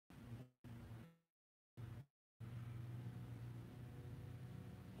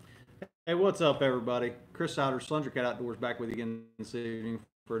Hey, what's up, everybody? Chris Souter, Cat Outdoors, back with you again this evening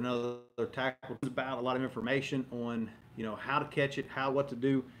for another tackle. It's about a lot of information on how to catch it, what to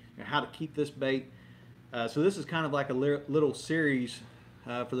do, and how to keep this bait. So this is kind of like a little series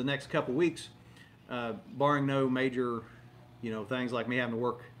for the next couple weeks, barring no major things like me having to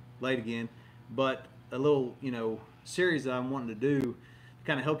work late again, but a little series that I'm wanting to do to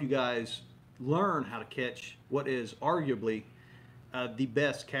kind of help you guys learn how to catch what is arguably the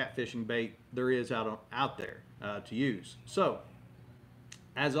best catfishing bait there is out there to use. So,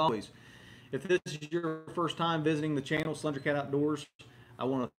 as always, if this is your first time visiting the channel, Cat Outdoors, I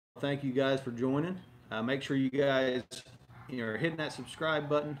want to thank you guys for joining. Make sure you guys are hitting that subscribe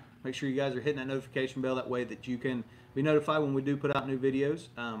button. Make sure you guys are hitting that notification bell. That way that you can be notified when we do put out new videos.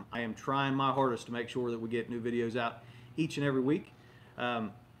 I am trying my hardest to make sure that we get new videos out each and every week.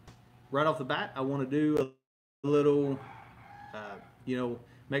 Right off the bat, I want to do a little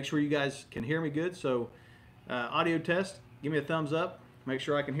make sure you guys can hear me good. So audio test, give me a thumbs up, make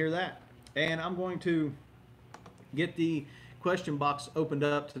sure I can hear that. And I'm going to get the question box opened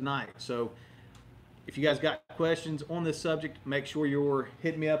up tonight. So if you guys got questions on this subject, make sure you're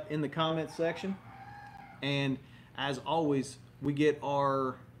hitting me up in the comments section. And as always, we get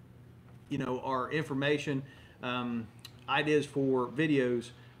our our information, ideas for videos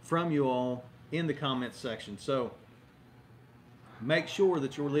from you all in the comments section. So make sure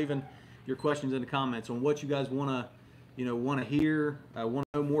that you're leaving your questions in the comments on what you guys want to hear, want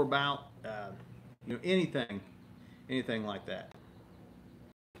to know more about, anything like that.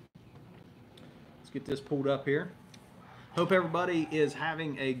 Let's get this pulled up here. Hope everybody is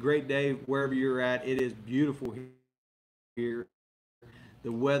having a great day wherever you're at. It is beautiful here.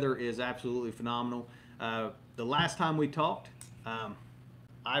 The weather is absolutely phenomenal. The last time we talked,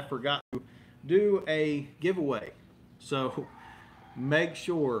 I forgot to do a giveaway. So make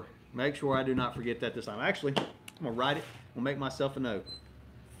sure I do not forget that this time. Actually, I'm gonna write it. I'll make myself a note.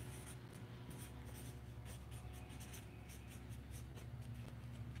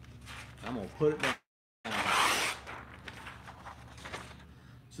 I'm gonna put it down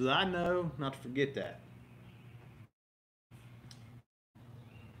so that I know not to forget that.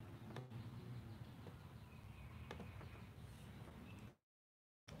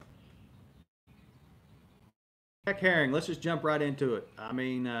 Herring, let's just jump right into it. I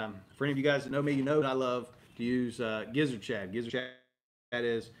mean, for any of you guys that know me, you know that I love to use gizzard shad. Gizzard shad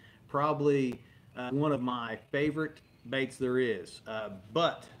is probably one of my favorite baits there is.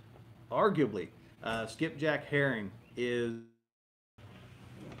 But arguably, skipjack herring is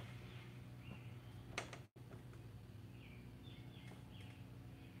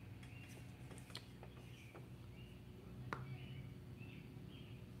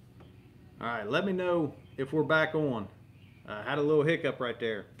all right. Let me know if we're back on. Had a little hiccup right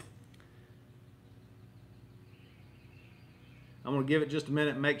there. I'm going to give it just a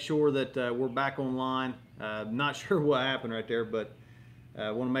minute and make sure that we're back online. Not sure what happened right there, but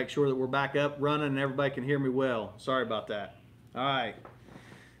I want to make sure that we're back up running and everybody can hear me well. Sorry about that. All right.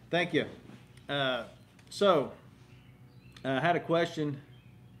 Thank you. So, I had a question.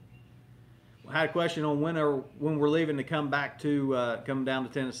 I had a question on when we're leaving to come back to come down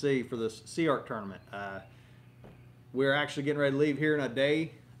to Tennessee for this Sea Art tournament. We're actually getting ready to leave here in a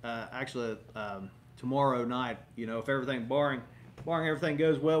day. Actually, tomorrow night. If everything barring everything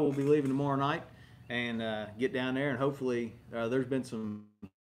goes well, we'll be leaving tomorrow night and get down there. And hopefully, there's been some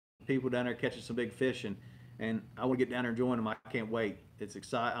people down there catching some big fish, and I want to get down there and join them. I can't wait.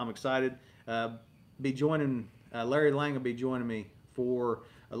 I'm excited. Be joining Larry Lang will be joining me for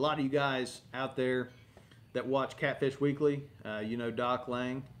a lot of you guys out there that watch Catfish Weekly. Doc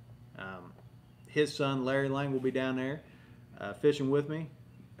Lang. His son Larry Lang will be down there fishing with me.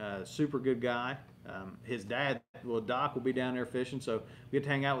 Super good guy. His dad, Doc, will be down there fishing, so we get to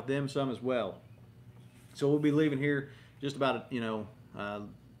hang out with them some as well. So we'll be leaving here just about a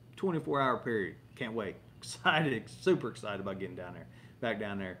 24-hour period. Can't wait. Excited, super excited about getting down there, back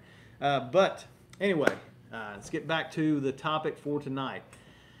down there. But anyway, let's get back to the topic for tonight.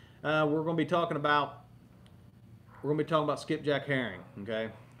 We're going to be talking about skipjack herring. Okay.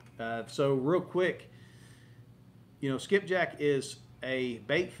 So real quick, skipjack is a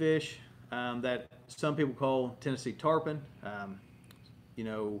bait fish that some people call Tennessee tarpon.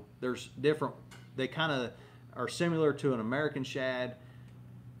 There's different. They kind of are similar to an American shad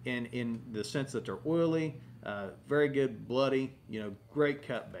in the sense that they're oily, very good bloody, great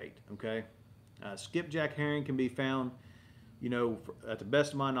cut bait. Okay, skipjack herring can be found, at the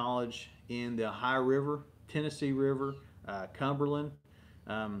best of my knowledge, in the Ohio River, Tennessee River, Cumberland,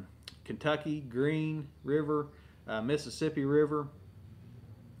 Kentucky, Green River, Mississippi River,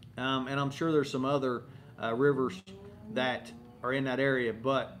 and I'm sure there's some other rivers that are in that area,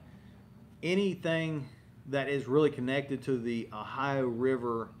 but anything that is really connected to the Ohio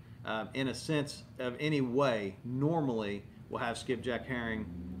River in a sense of any way normally will have skipjack herring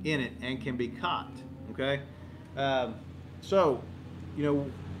in it and can be caught. Okay, um, so you know,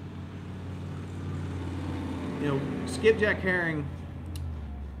 skipjack herring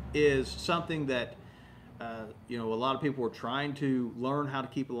is something that a lot of people are trying to learn how to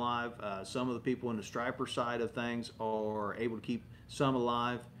keep alive. Some of the people in the striper side of things are able to keep some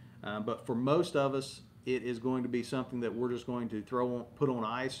alive, but for most of us, it is going to be something that we're just going to put on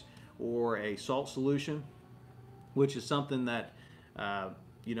ice or a salt solution, which is something that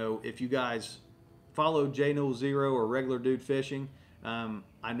if you guys follow J Newell Zero or Regular Dude Fishing,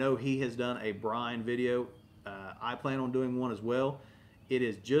 I know he has done a brine video. I plan on doing one as well. It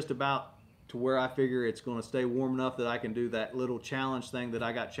is just about to where I figure it's going to stay warm enough that I can do that little challenge thing that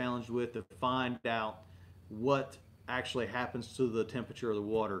I got challenged with to find out what actually happens to the temperature of the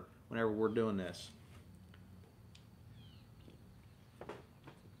water whenever we're doing this.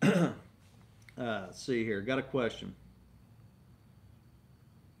 Let's see here. Got a question.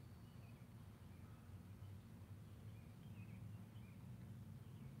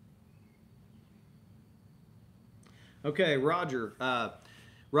 Okay, Roger.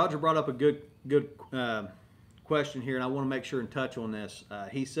 Roger brought up a good question here, and I want to make sure and touch on this.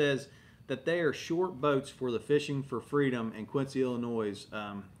 He says that they are short boats for the Fishing for Freedom in Quincy, Illinois.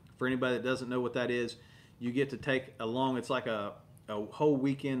 For anybody that doesn't know what that is, you get to take along. It's like a whole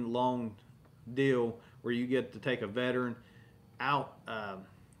weekend long deal where you get to take a veteran out.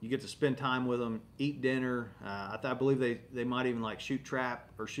 You get to spend time with them, eat dinner. I believe they might even like shoot trap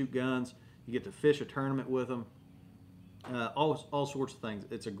or shoot guns. You get to fish a tournament with them. All sorts of things.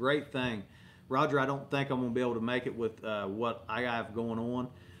 It's a great thing. Roger, I don't think I'm going to be able to make it with what I have going on,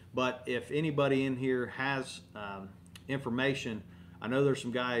 but if anybody in here has information, I know there's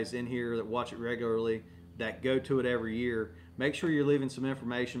some guys in here that watch it regularly that go to it every year. Make sure you're leaving some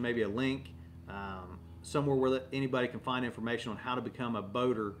information, maybe a link somewhere where anybody can find information on how to become a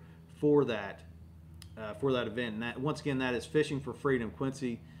boater for that event. And that, once again, that is Fishing for Freedom,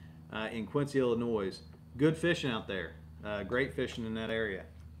 Quincy, in Quincy, Illinois. Good fishing out there. Great fishing in that area.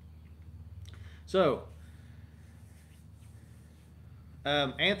 So,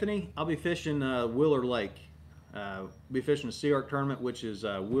 Anthony, I'll be fishing Wheeler Lake. Be fishing a Sea Arc tournament, which is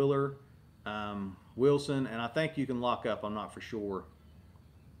Wheeler, Wilson, and I think you can lock up. I'm not for sure.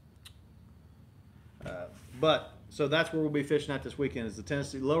 But so that's where we'll be fishing at this weekend, is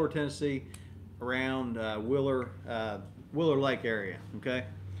the Lower Tennessee, around Wheeler Lake area. Okay,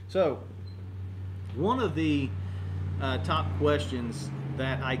 so one of the top questions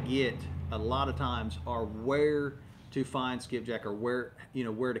that I get a lot of times are where to find skipjack, or where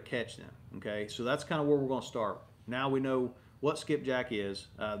to catch them. Okay, so that's kind of where we're going to start. Now we know what skipjack is.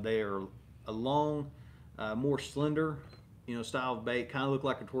 They are a long, more slender, style of bait. Kind of look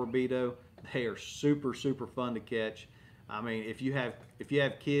like a torpedo. They are super fun to catch. I mean, if you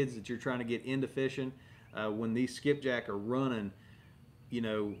have kids that you're trying to get into fishing, when these skipjack are running,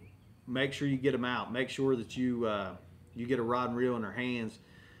 make sure you get them out. Make sure that you get a rod and reel in their hands,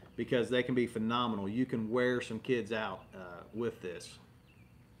 because they can be phenomenal. You can wear some kids out with this.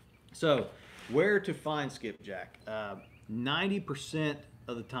 So, where to find skipjack? 90%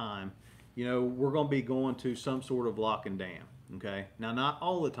 of the time, we're going to be going to some sort of lock and dam. Okay. Now, not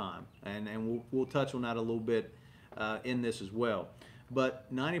all the time, and we'll touch on that a little bit in this as well.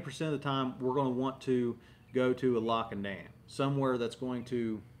 But 90% of the time, we're going to want to go to a lock and dam, somewhere that's going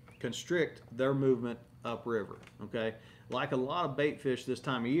to constrict their movement upriver. Okay, like a lot of bait fish this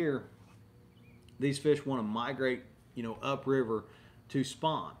time of year, these fish want to migrate, upriver to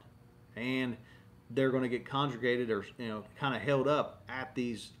spawn, and they're going to get conjugated or kind of held up at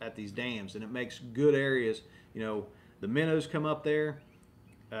these dams, and it makes good areas. The minnows come up there,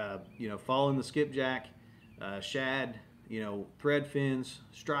 following the skipjack, shad, thread fins,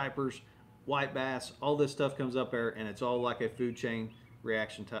 stripers, white bass, all this stuff comes up there, and it's all like a food chain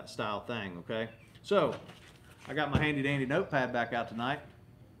reaction style thing. Okay, so I got my handy dandy notepad back out tonight.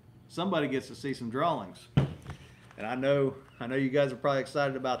 Somebody gets to see some drawings, and I know you guys are probably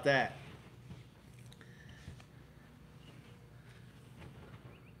excited about that.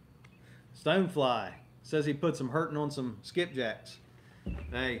 Stonefly says he put some hurting on some skipjacks.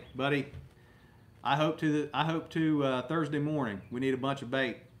 Hey, buddy, I hope to Thursday morning. We need a bunch of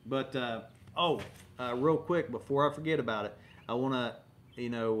bait. But real quick before I forget about it, I want to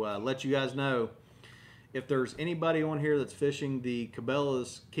let you guys know, if there's anybody on here that's fishing the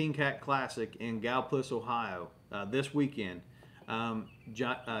Cabela's King Cat Classic in Galplis, Ohio this weekend,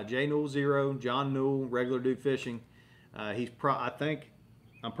 J Newell 0, John Newell, regular dude fishing.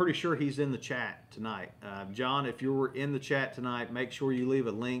 I'm pretty sure he's in the chat tonight. John, if you were in the chat tonight, make sure you leave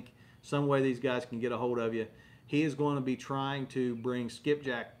a link. Some way these guys can get a hold of you. He is going to be trying to bring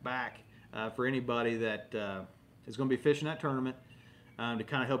Skipjack back for anybody that is going to be fishing that tournament to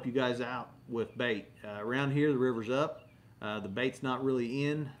kind of help you guys out with bait. Around here, the river's up. The bait's not really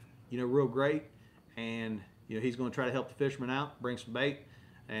in, real great. And, he's going to try to help the fishermen out, bring some bait,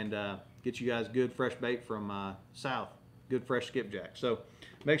 and get you guys good fresh bait from south. Good fresh skipjack. So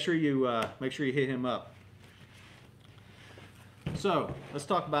make sure you hit him up. So let's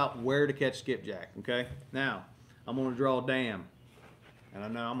talk about where to catch skipjack. Okay, now I'm going to draw a dam, and I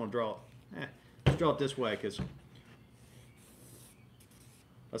know I'm going to draw. Let's draw it this way, because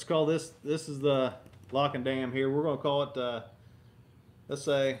let's call this. This is the lock and dam here. We're going to call it. Let's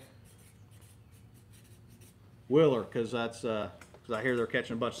say Willer, because that's because I hear they're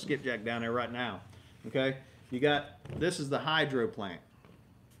catching a bunch of skipjack down there right now. Okay, this is the hydro plant.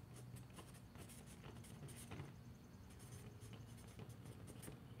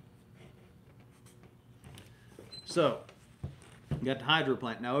 So you got the hydro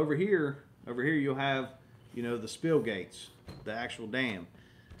plant. Now over here you'll have, the spill gates, the actual dam.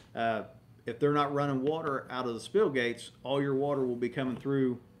 If they're not running water out of the spill gates, all your water will be coming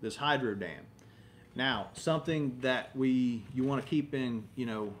through this hydro dam. Now, something that you want to keep in,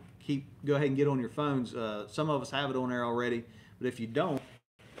 go ahead and get on your phones. Some of us have it on there already, but if you don't,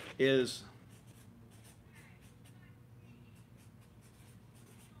 is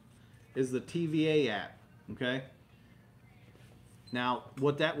the TVA app, okay? Now,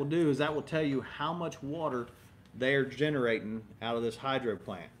 what that will do is that will tell you how much water they are generating out of this hydro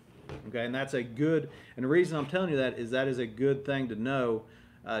plant, okay? And that's and the reason I'm telling you that is a good thing to know.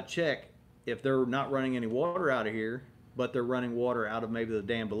 Check if they're not running any water out of here, but they're running water out of maybe the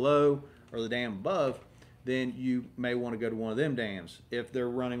dam below or the dam above, then you may want to go to one of them dams. If they're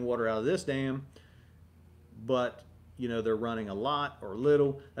running water out of this dam, but they're running a lot or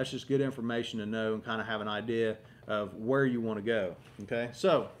little, that's just good information to know and kind of have an idea of where you want to go. Okay,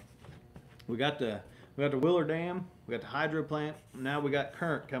 so we got the Willer Dam, we got the hydro plant. Now we got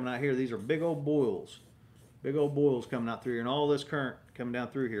current coming out here. These are big old boils coming out through here, and all this current coming down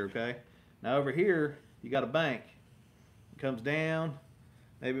through here. Okay, now over here you got a bank. It comes down.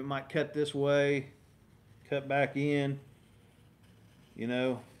 Maybe it might cut this way, cut back in.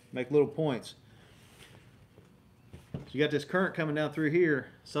 Make little points. So you got this current coming down through here.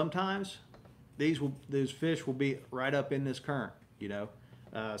 Sometimes those fish will be right up in this current.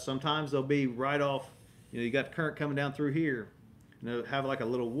 Sometimes they'll be right off. You got the current coming down through here. Have like a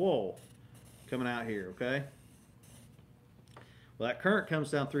little wall coming out here. Okay. Well, that current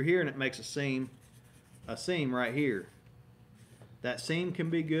comes down through here and it makes a seam right here. That seam can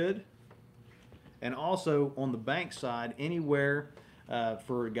be good. And also on the bank side, anywhere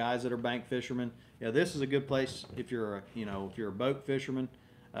for guys that are bank fishermen. This is a good place if you're a boat fisherman.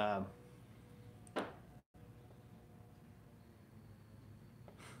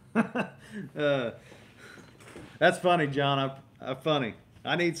 That's funny, John. Funny.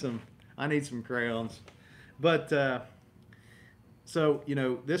 I need some crayons. But so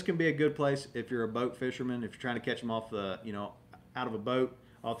this can be a good place if you're a boat fisherman. If you're trying to catch them off the out of a boat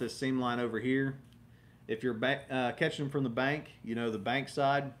off this seam line over here. If you're catching them from the bank, the bank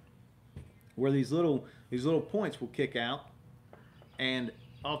side, where these little points will kick out, and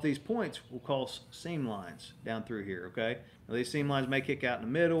off these points will cause seam lines down through here. Okay, now these seam lines may kick out in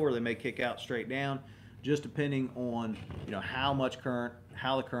the middle, or they may kick out straight down, just depending on how much current,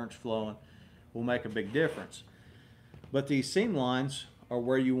 how the current's flowing, will make a big difference. But these seam lines are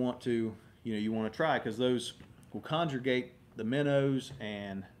where you want to try, because those will conjugate the minnows,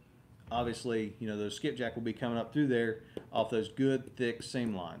 and obviously those skipjack will be coming up through there off those good thick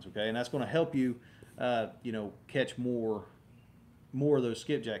seam lines. Okay, and that's going to help you catch more of those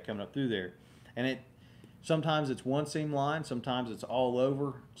skipjack coming up through there. And sometimes it's one seam line, sometimes it's all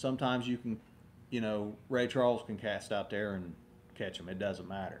over, sometimes you can Ray Charles can cast out there and catch them. It doesn't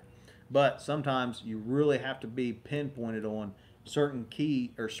matter. But sometimes you really have to be pinpointed on certain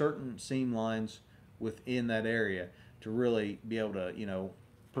key or certain seam lines within that area to really be able to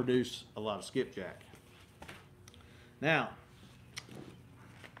produce a lot of skipjack. Now,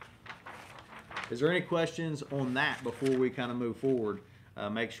 is there any questions on that before we kind of move forward?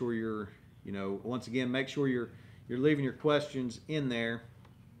 Make sure you're, once again, make sure you're leaving your questions in there.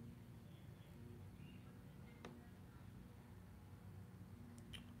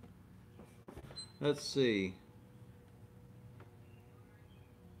 Let's see.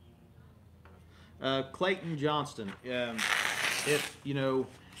 Clayton Johnston. if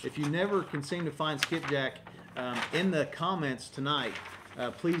if you never can seem to find skipjack, in the comments tonight,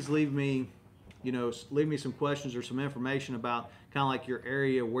 please leave me leave me some questions or some information about kind of like your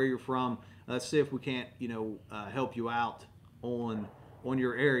area, where you're from. Let's see if we can't help you out on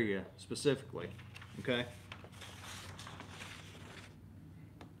your area specifically. Okay.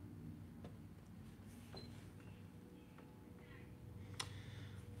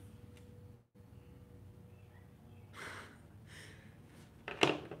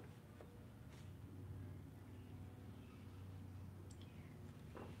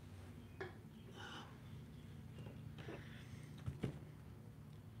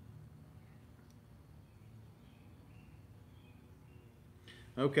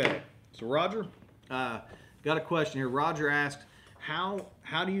 Okay, so Roger, got a question here. Roger asked, how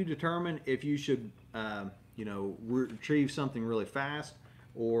do you determine if you should retrieve something really fast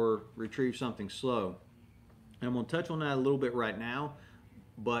or retrieve something slow? And I'm going to touch on that a little bit right now,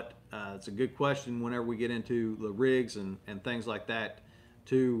 but it's a good question whenever we get into the rigs and things like that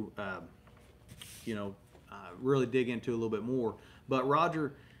to really dig into a little bit more. But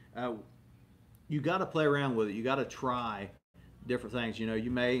Roger, you got to play around with it. You got to try different things. You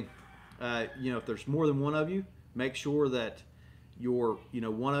may, if there's more than one of you, make sure that your,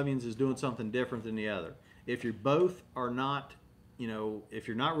 one of you is doing something different than the other. If you both are not, if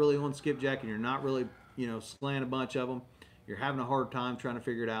you're not really on skipjack and you're not really, slaying a bunch of them, you're having a hard time trying to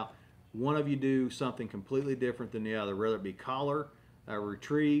figure it out. One of you do something completely different than the other, whether it be collar,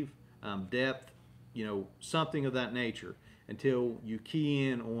 retrieve, depth, something of that nature, until you key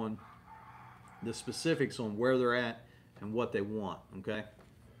in on the specifics on where they're at and what they want. Okay.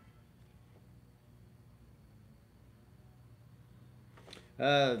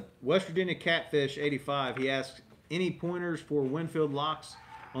 West Virginia Catfish 85, he asks, any pointers for Winfield locks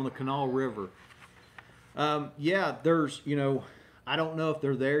on the Kanawha River? Yeah, there's, I don't know if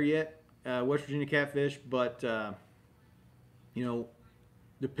they're there yet, West Virginia Catfish, but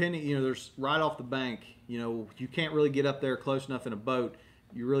depending, there's right off the bank, you can't really get up there close enough in a boat.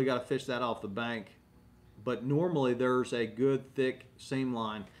 You really got to fish that off the bank. But normally there's a good thick seam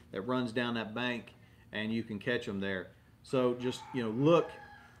line that runs down that bank and you can catch them there. So just, look,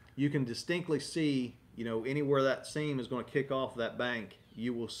 you can distinctly see, anywhere that seam is going to kick off that bank,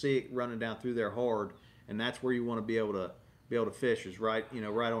 you will see it running down through there hard, and that's where you want to be able to fish, is right,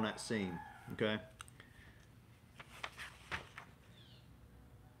 right on that seam. Okay.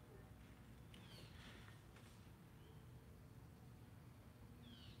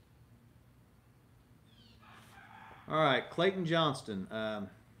 All right, Clayton Johnston.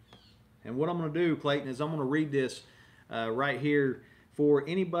 And what I'm going to do, Clayton, is I'm going to read this right here for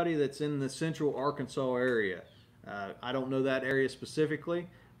anybody that's in the central Arkansas area. I don't know that area specifically,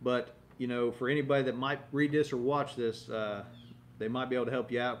 but for anybody that might read this or watch this, they might be able to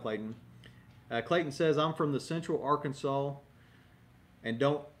help you out, Clayton. Clayton says, I'm from the central Arkansas and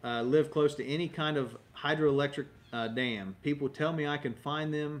don't live close to any kind of hydroelectric dam. People tell me I can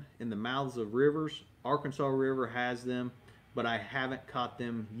find them in the mouths of rivers. Arkansas River has them, but I haven't caught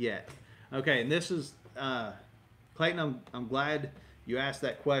them yet. Okay, and this is Clayton. I'm glad you asked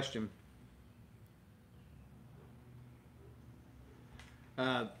that question.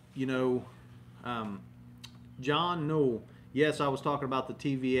 John Newell. Yes, I was talking about the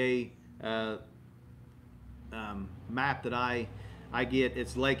TVA map that I get.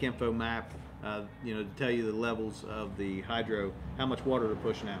 It's lake info map. To tell you the levels of the hydro, how much water they're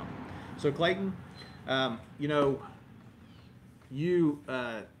pushing out. So Clayton, no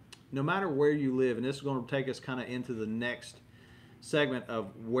matter where you live, and this is going to take us kind of into the next segment of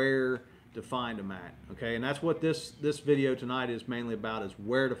where to find them at. Okay, and that's what this video tonight is mainly about, is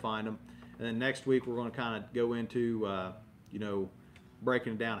where to find them. And then next week we're going to kind of go into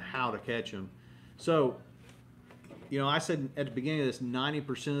breaking down how to catch them. So I said at the beginning of this,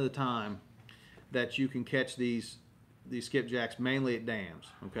 90% of the time that you can catch these skipjacks mainly at dams.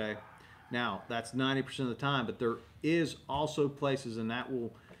 Okay, now that's 90% of the time, but there is also places, and that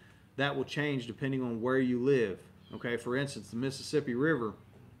will change depending on where you live. Okay, for instance, the Mississippi River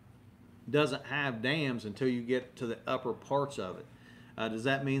doesn't have dams until you get to the upper parts of it. Does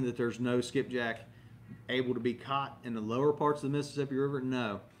that mean that there's no skipjack able to be caught in the lower parts of the Mississippi River?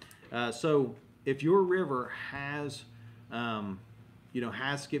 No. So if your river has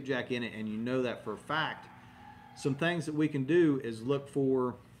has skipjack in it, and you know that for a fact, some things that we can do is look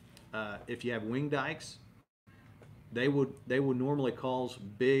for if you have wing dikes. They would normally cause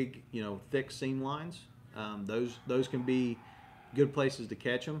big, thick seam lines. Those can be good places to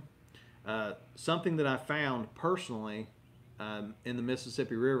catch them. Something that I found personally in the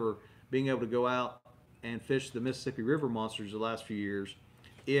Mississippi River, being able to go out and fished the Mississippi River monsters the last few years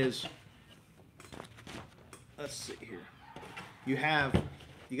is, let's see here. You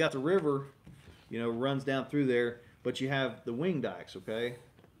got the river, runs down through there, but you have the wing dikes, okay,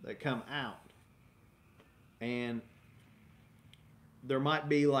 that come out. And there might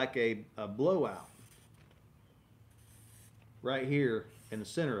be like a blowout right here in the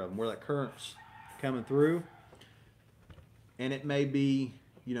center of them where that current's coming through. And it may be,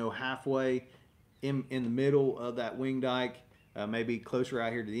 halfway in the middle of that wing dike, maybe closer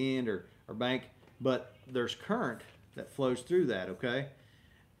out here to the end or bank, but there's current that flows through that, okay?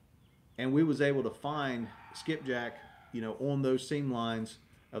 And we was able to find skipjack, on those seam lines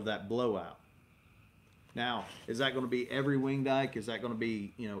of that blowout. Now, is that going to be every wing dike? Is that going to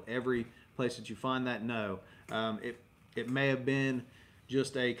be, every place that you find that? No. It may have been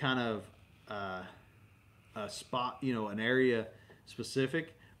just a kind of a spot, an area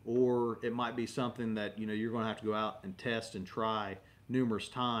specific, or it might be something that, you're going to have to go out and test and try numerous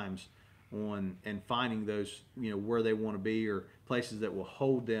times on and finding those, where they want to be or places that will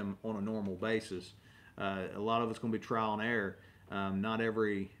hold them on a normal basis. A lot of it's going to be trial and error. Not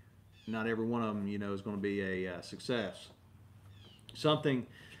every one of them, is going to be a success. Something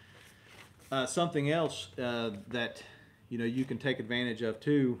else that you can take advantage of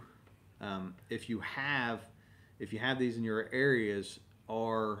too, if you have these in your areas,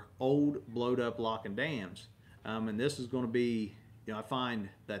 are old blowed up lock and dams, and this is going to be, I find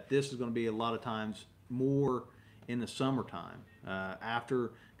that this is going to be a lot of times more in the summertime,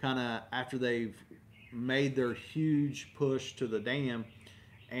 after they've made their huge push to the dam,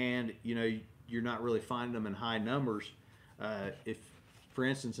 and you're not really finding them in high numbers. If, for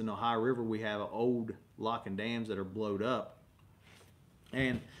instance, in the Ohio River, we have old lock and dams that are blowed up,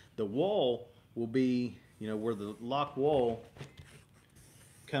 and the wall will be, where the lock wall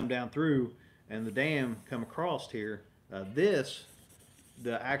come down through and the dam come across here. The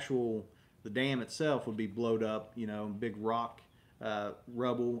dam itself would be blowed up, big rock,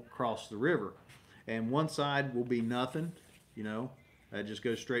 rubble across the river, and one side will be nothing, that just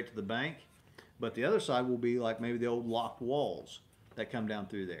goes straight to the bank, but the other side will be like maybe the old locked walls that come down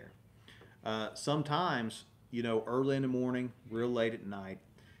through there. Sometimes, early in the morning, real late at night,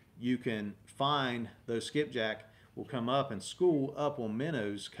 you can find those skipjack will come up and school up on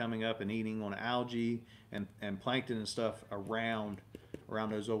minnows coming up and eating on algae and plankton and stuff around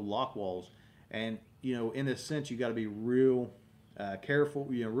those old lock walls. And in this sense, you got to be real careful,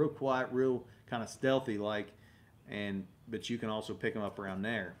 real quiet, real kind of stealthy like, but you can also pick them up around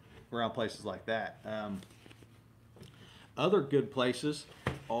places like that. Other good places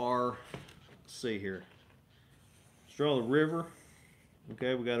are, let's see here, let's draw the river.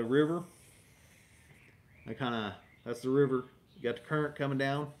 Okay, we got a river. That's the river. You got the current coming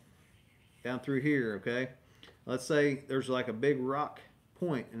down through here, okay? Let's say there's like a big rock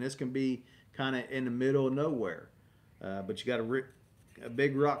point, and this can be kind of in the middle of nowhere. But you got a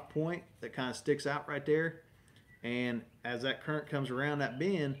big rock point that kind of sticks out right there. And as that current comes around that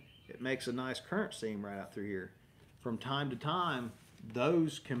bend, it makes a nice current seam right out through here. From time to time,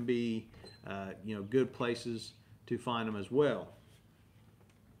 those can be, good places to find them as well.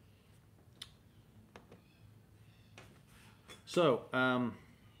 So,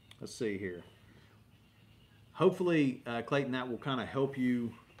 let's see here. Hopefully, Clayton, that will kind of help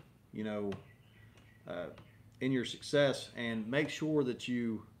you, in your success, and make sure that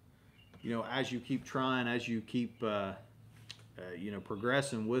you, as you keep trying, as you keep,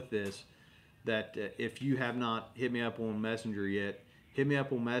 progressing with this, that if you have not hit me up on Messenger yet, hit me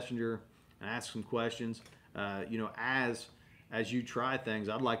up on Messenger and ask some questions. As you try things,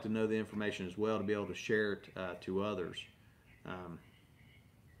 I'd like to know the information as well to be able to share it to others.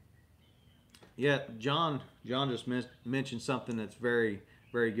 John just mentioned something that's very,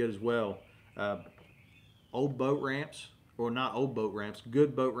 very good as well. Old boat ramps, or not old boat ramps,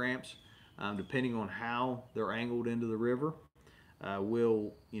 good boat ramps, depending on how they're angled into the river,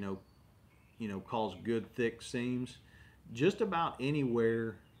 will cause good thick seams. Just about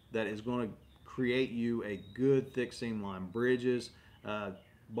anywhere that is going to create you a good thick seam line, bridges,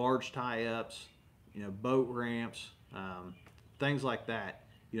 barge tie-ups, boat ramps, things like that.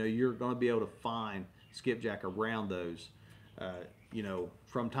 You're going to be able to find skipjack around those,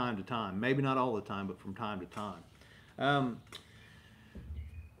 from time to time. Maybe not all the time, but from time to time.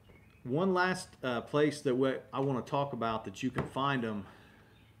 One last place that I want to talk about that you can find them.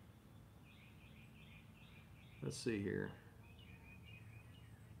 Let's see here.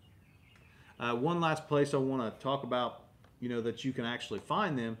 One last place I want to talk about, that you can actually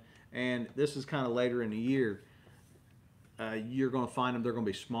find them, and this is kind of later in the year. you're going to find them. They're going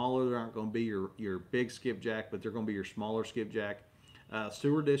to be smaller. They aren't going to be your big skipjack, but they're going to be your smaller skipjack.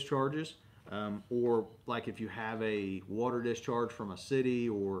 Sewer discharges, or like if you have a water discharge from a city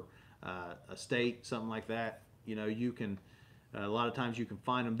or a state, something like that, you know, you can, a lot of times you can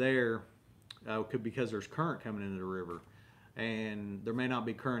find them there because there's current coming into the river. And there may not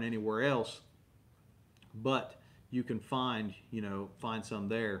be current anywhere else, but you can find some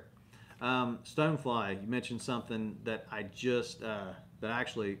there. Stonefly, you mentioned something that I just that I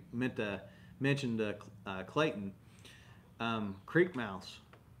actually meant to mention to Clayton. Creek mouths,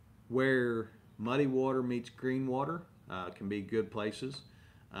 where muddy water meets green water, can be good places,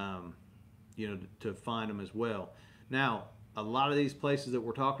 to find them as well. Now, a lot of these places that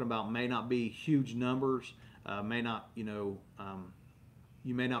we're talking about may not be huge numbers, may not, you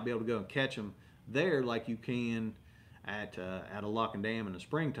may not be able to go and catch them there like you can at a lock and dam in the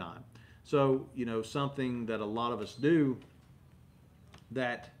springtime. So, something that a lot of us do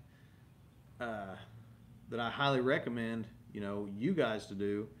that that I highly recommend, you guys to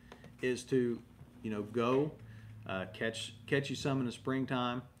do, is to, go catch you some in the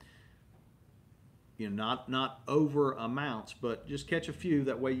springtime. Not over amounts, but just catch a few.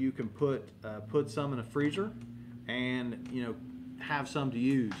 That way you can put some in a freezer, and have some to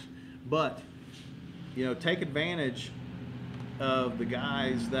use. But take advantage of the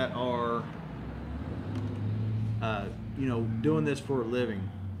guys that are doing this for a living.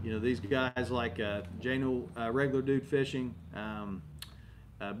 These guys like Jano, Regular Dude Fishing,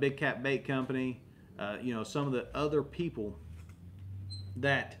 Big Cat Bait Company, some of the other people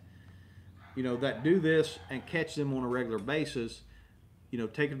that that do this and catch them on a regular basis.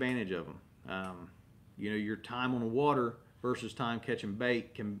 Take advantage of them. Your time on the water versus time catching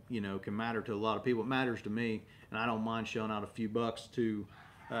bait can matter to a lot of people. It matters to me, and I don't mind shelling out a few bucks to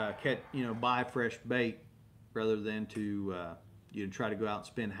buy fresh bait rather than to try to go out and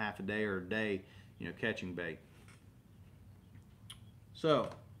spend half a day or a day catching bait. So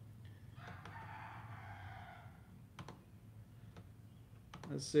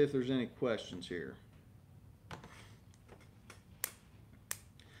let's see if there's any questions here.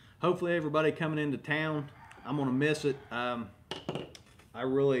 Hopefully everybody coming into town, I'm gonna miss it. I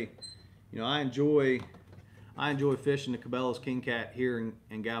really, I enjoy fishing the Cabela's King Cat here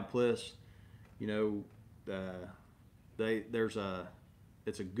in Galplis.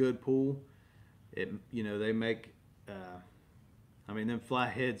 It's a good pool. They make, them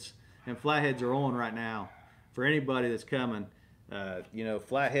flatheads are on right now. For anybody that's coming,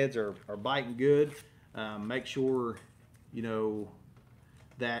 flatheads are biting good. Make sure,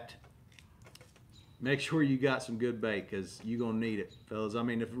 make sure you got some good bait, because you're gonna need it, fellas.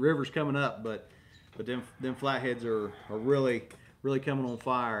 The river's coming up, but them flatheads are really coming on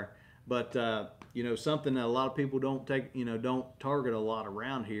fire. But something that a lot of people don't target a lot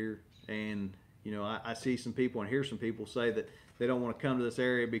around here. And I see some people and hear some people say that they don't want to come to this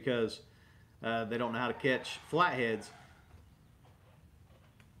area because they don't know how to catch flatheads.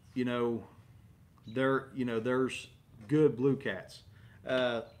 There's good blue cats.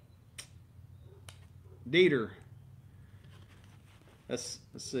 Dieter, let's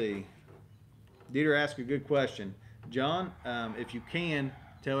see. Dieter asked a good question. John, if you can,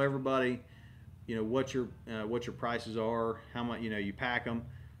 tell everybody, what your prices are, how much you pack them,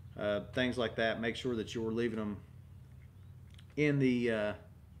 things like that. Make sure that you're leaving them in the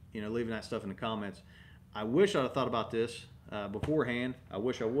leaving that stuff in the comments. I wish I'd have thought about this beforehand. I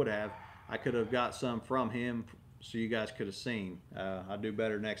wish I would have. I could have got some from him so you guys could have seen. I'll do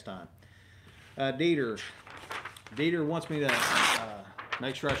better next time. Dieter wants me to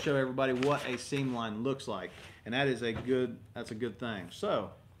make sure I show everybody what a seam line looks like, and that's a good thing.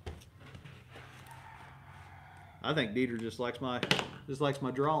 So I think Dieter just likes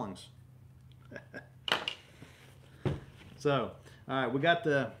my drawings. So, all right, we got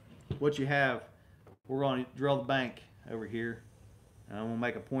what you have. We're going to drill the bank over here. And I'm going to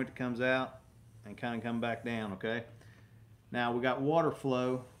make a point that comes out and kind of come back down, okay? Now, we got water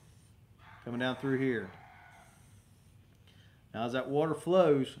flow coming down through here. Now, as that water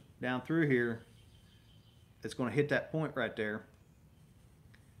flows down through here, it's going to hit that point right there.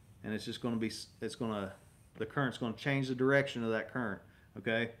 And it's just going to be, the current's going to change the direction of that current,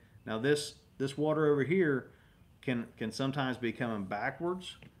 okay? Now, this water over here can sometimes be coming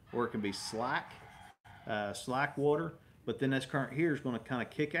backwards, or it can be slack water. But then this current here is going to kind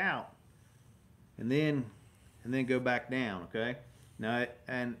of kick out and then go back down, okay? Now,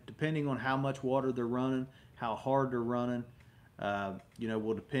 and depending on how much water they're running, how hard they're running,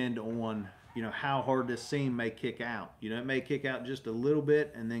 will depend on, how hard this seam may kick out. It may kick out just a little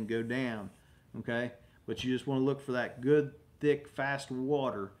bit and then go down, okay? but you just want to look for that good, thick, fast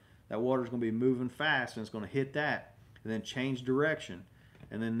water. That water is going to be moving fast, and it's going to hit that and then change direction.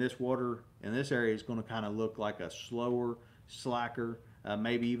 And then this water in this area is going to kind of look like a slower, slacker,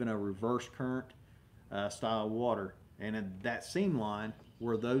 maybe even a reverse current style of water. And at that seam line,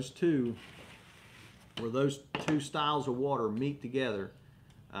 where those two styles of water meet together,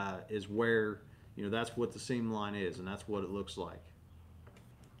 is where, you know, that's what the seam line is, and that's what it looks like.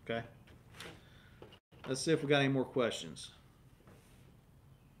 Okay. Let's see if we got any more questions.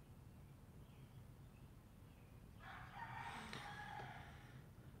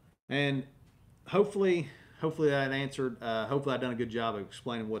 And hopefully that answered. Hopefully I've done a good job of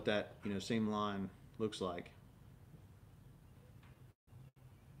explaining what that, you know, seam line looks like.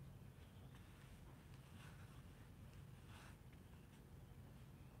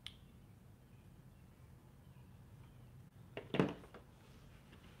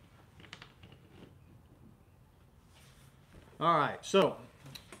 All right, so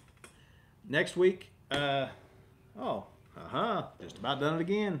next week, just about done it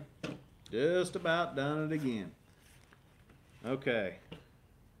again. Just about done it again. Okay.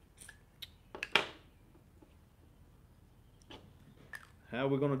 How are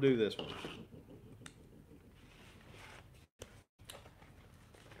we going to do this one?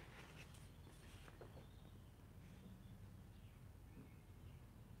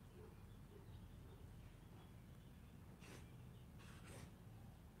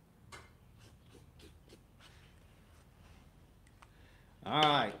 All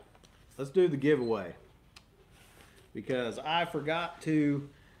right, let's do the giveaway, because I forgot to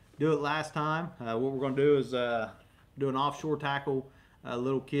do it last time. What we're going to do is do an offshore tackle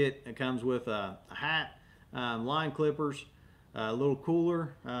little kit. It comes with a hat, line clippers, a little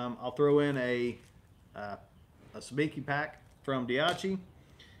cooler. I'll throw in a sabiki pack from Diachi,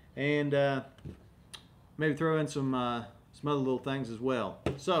 and maybe throw in some other little things as well.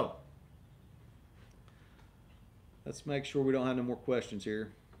 So let's make sure we don't have no more questions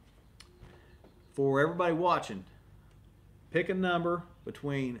here. For everybody watching, pick a number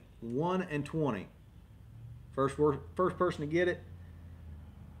between 1 and 20. First person to get it,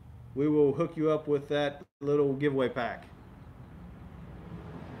 we will hook you up with that little giveaway pack.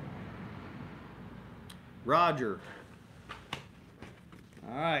 Roger.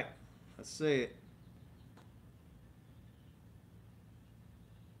 All right, let's see it.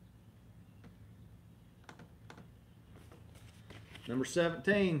 Number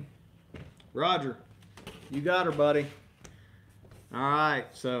 17, Roger. You got her, buddy. All right,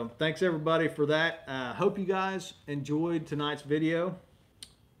 so thanks everybody for that. Hope you guys enjoyed tonight's video.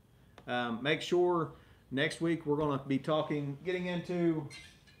 Make sure next week we're going to be getting into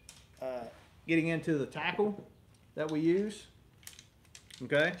the tackle that we use.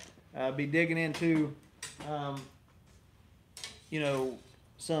 Okay, be digging into you know,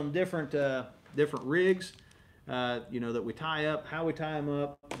 some different rigs. You know, that we tie up, how we tie them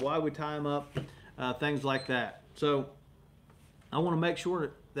up, why we tie them up, things like that. So I want to make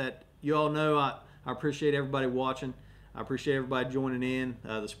sure that you all know I appreciate everybody watching. I appreciate everybody joining in.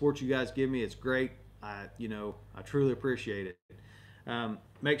 The support you guys give me, it's great. You know, I truly appreciate it.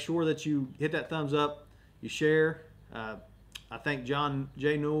 Make sure that you hit that thumbs up, you share. I think John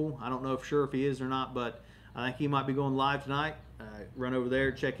J. Newell, I don't know if he is or not, but I think he might be going live tonight. Run over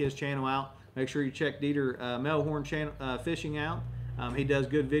there, check his channel out. Make sure you check Dieter Melhorn channel, Fishing out. He does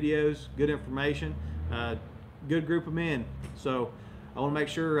good videos, good information, good group of men. So I want to make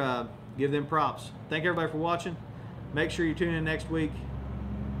sure, give them props. Thank everybody for watching. Make sure you tune in next week,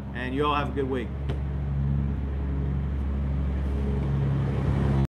 and you all have a good week.